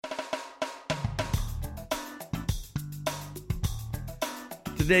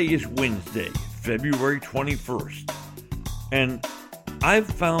Today is Wednesday, February 21st, and I've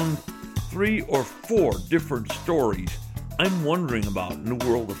found 3 or 4 different stories I'm wondering about in the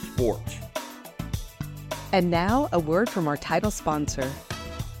world of sports. And now, a word from our title sponsor.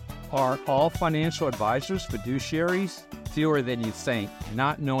 Are all financial advisors fiduciaries? Fewer than you think.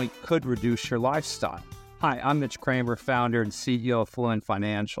 Not knowing could reduce your lifestyle. Hi, I'm Mitch Kramer, founder and CEO of Fluent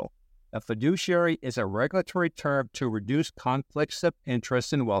Financial. A fiduciary is a regulatory term to reduce conflicts of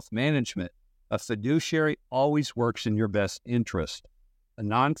interest in wealth management. A fiduciary always works in your best interest. A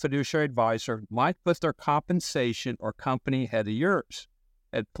non-fiduciary advisor might put their compensation or company ahead of yours.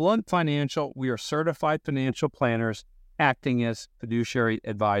 At Fluent Financial, we are certified financial planners acting as fiduciary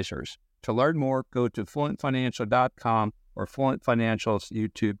advisors. To learn more, go to fluentfinancial.com or Fluent Financial's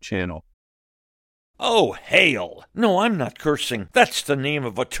YouTube channel. Oh, hail! No, I'm not cursing. That's the name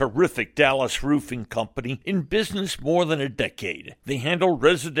of a terrific Dallas roofing company in business more than a decade. They handle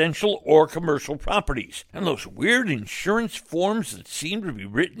residential or commercial properties. And those weird insurance forms that seem to be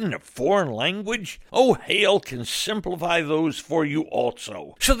written in a foreign language? Oh, hail can simplify those for you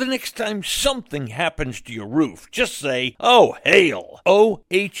also. So the next time something happens to your roof, just say, oh, hail. O-H-H-H-A-I-L.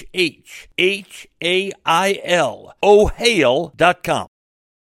 Ohail.com.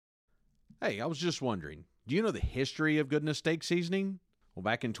 Hey, I was just wondering, do you know the history of goodness steak seasoning? Well,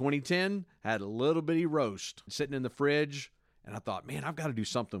 back in 2010, I had a little bitty roast sitting in the fridge, and I thought, man, I've got to do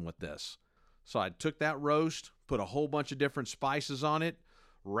something with this. So I took that roast, put a whole bunch of different spices on it,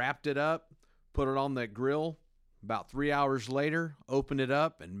 wrapped it up, put it on that grill. About 3 hours later, opened it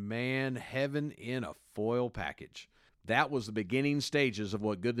up, and man, heaven in a foil package. That was the beginning stages of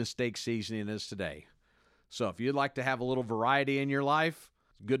what goodness steak seasoning is today. So if you'd like to have a little variety in your life,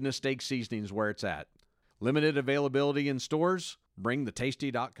 Goodness Steak Seasoning is where it's at. Limited availability in stores.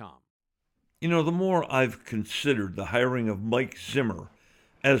 BringTheTasty.com. You know, the more I've considered the hiring of Mike Zimmer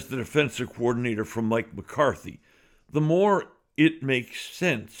as the defensive coordinator from Mike McCarthy, the more it makes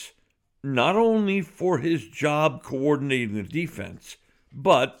sense, not only for his job coordinating the defense,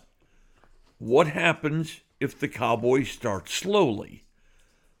 but what happens if the Cowboys start slowly?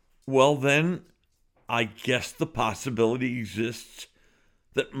 Well, then, I guess the possibility exists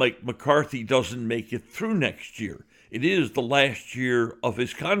that Mike McCarthy doesn't make it through next year. It is the last year of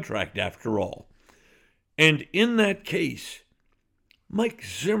his contract, after all. And in that case, Mike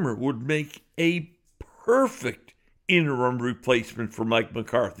Zimmer would make a perfect interim replacement for Mike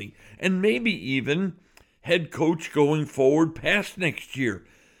McCarthy, and maybe even head coach going forward past next year.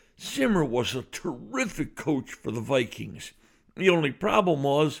 Zimmer was a terrific coach for the Vikings. The only problem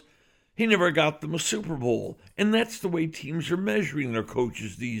was he never got them a Super Bowl, and that's the way teams are measuring their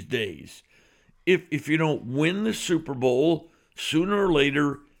coaches these days. If you don't win the Super Bowl, sooner or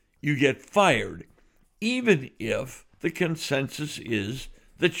later you get fired, even if the consensus is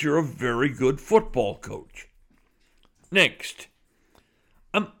that you're a very good football coach. Next,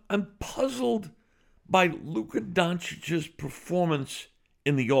 I'm puzzled by Luka Doncic's performance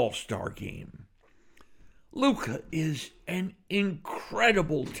in the All-Star game. Luka is an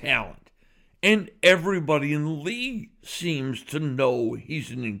incredible talent. And everybody in the league seems to know he's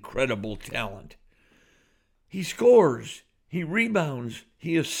an incredible talent. He scores, he rebounds,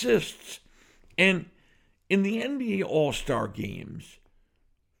 he assists. And in the NBA All-Star games,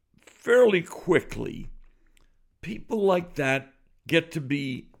 fairly quickly, people like that get to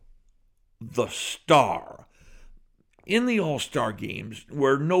be the star. In the All-Star games,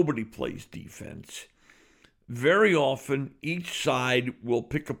 where nobody plays defense, very often, each side will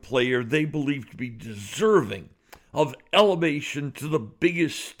pick a player they believe to be deserving of elevation to the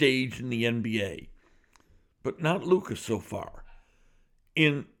biggest stage in the NBA. But not Luka so far.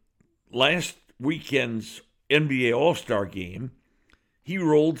 In last weekend's NBA All-Star game, he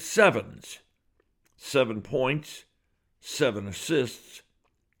rolled 7s. 7 points, 7 assists,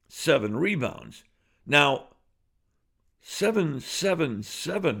 7 rebounds. Now,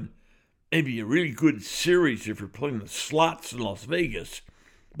 7-7-7 maybe a really good series if you're playing the slots in Las Vegas,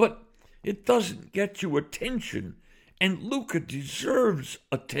 but it doesn't get you attention, and Luka deserves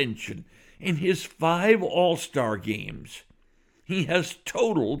attention. In his 5 All-Star games, he has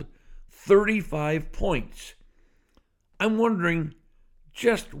totaled 35 points. I'm wondering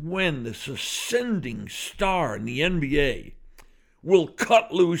just when this ascending star in the NBA will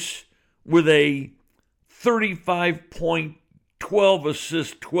cut loose with a 35-point 12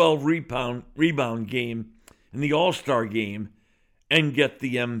 assist, 12 rebound game in the All-Star game and get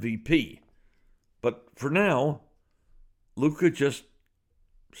the MVP. But for now, Luka just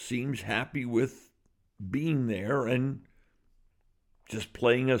seems happy with being there and just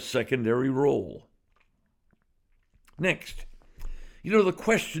playing a secondary role. Next, You know, the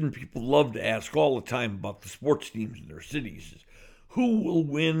question people love to ask all the time about the sports teams in their cities is, who will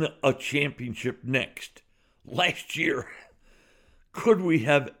win a championship next? Last year, could we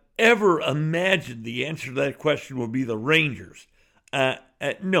have ever imagined the answer to that question would be the Rangers?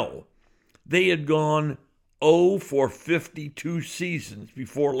 No. They had gone 0 for 52 seasons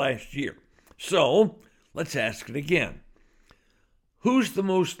before last year. So, let's ask it again. Who's the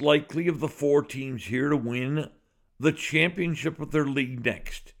most likely of the four teams here to win the championship of their league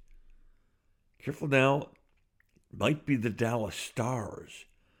next? Careful now, it might be the Dallas Stars.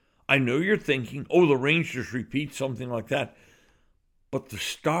 I know you're thinking, the Rangers repeat, something like that. But the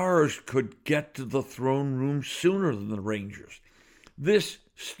Stars could get to the throne room sooner than the Rangers. This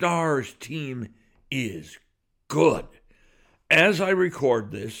Stars team is good. As I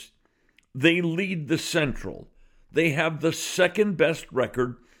record this, they lead the Central. They have the second best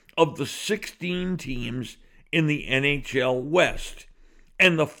record of the 16 teams in the NHL West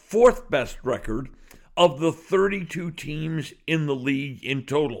and the fourth best record of the 32 teams in the league in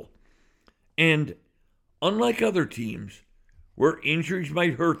total. And unlike other teams where injuries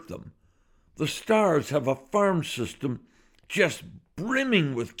might hurt them, the Stars have a farm system just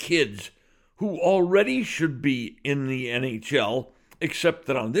brimming with kids who already should be in the NHL, except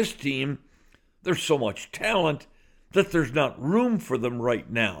that on this team, there's so much talent that there's not room for them right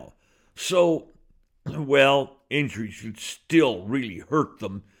now. So, injuries should still really hurt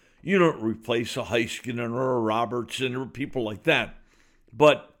them. You don't replace a Heiskanen or a Robertson or people like that.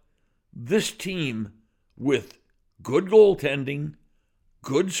 But this team, with good goaltending,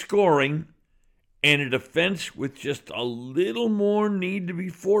 good scoring, and a defense with just a little more need to be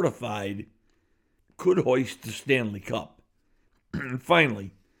fortified, could hoist the Stanley Cup. And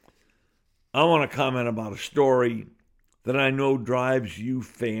finally, I want to comment about a story that I know drives you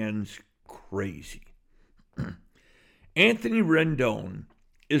fans crazy. Anthony Rendon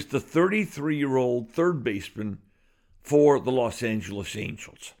is the 33-year-old third baseman for the Los Angeles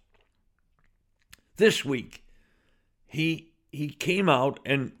Angels. This week, he came out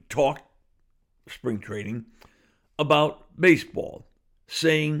and talked spring training about baseball,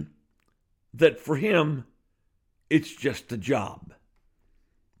 saying that for him, it's just a job,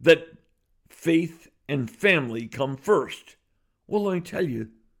 that faith and family come first. Well, let me tell you,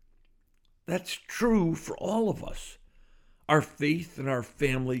 that's true for all of us. Our faith and our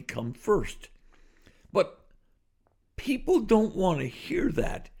family come first. But people don't want to hear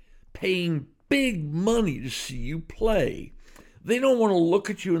that, paying big money to see you play. They don't want to look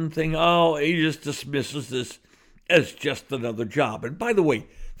at you and think, he just dismisses this as just another job. And by the way,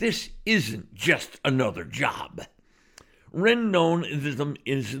 this isn't just another job. Rendon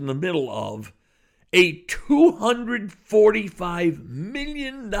is in the middle of a $245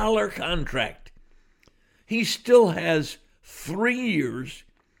 million contract. He still has 3 years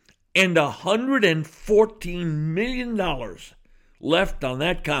and $114 million left on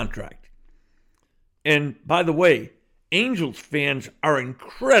that contract. And by the way, Angels fans are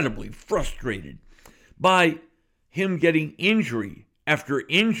incredibly frustrated by him getting injury after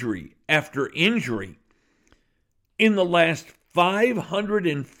injury after injury. In the last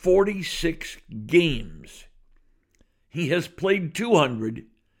 546 games, he has played 200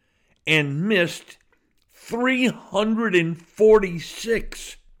 and missed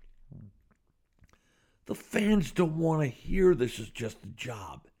 346. The fans don't want to hear this is just a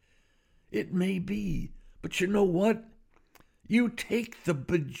job. It may be, but you know what? You take the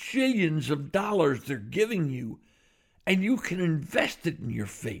bajillions of dollars they're giving you, and you can invest it in your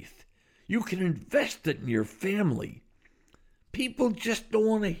faith. You can invest it in your family. People just don't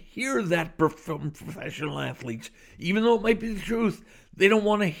want to hear that from professional athletes. Even though it might be the truth, they don't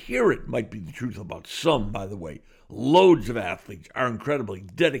want to hear it. Might be the truth about some, by the way. Loads of athletes are incredibly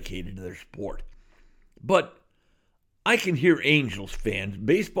dedicated to their sport. But I can hear Angels fans,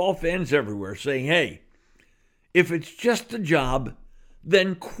 baseball fans everywhere saying, hey, if it's just a job,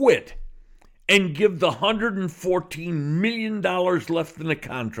 then quit and give the $114 million left in the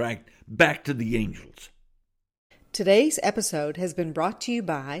contract back to the Angels. Today's episode has been brought to you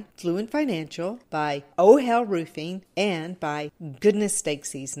by Fluent Financial, by Oh Hell Roofing, and by Goodness Steak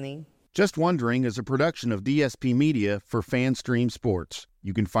Seasoning. Just Wondering is a production of DSP Media for FanStream Sports.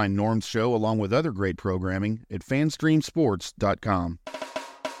 You can find Norm's show along with other great programming at fanstreamsports.com.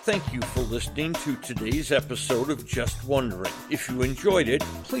 Thank you for listening to today's episode of Just Wondering. If you enjoyed it,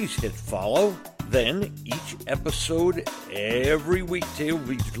 please hit follow. Then each episode every weekday will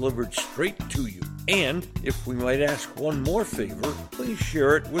be delivered straight to you. And if we might ask one more favor, please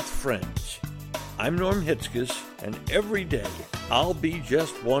share it with friends. I'm Norm Hitzges. and every day I'll be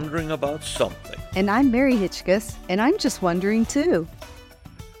just wondering about something. And I'm Mary Hitchkus, and I'm just wondering too.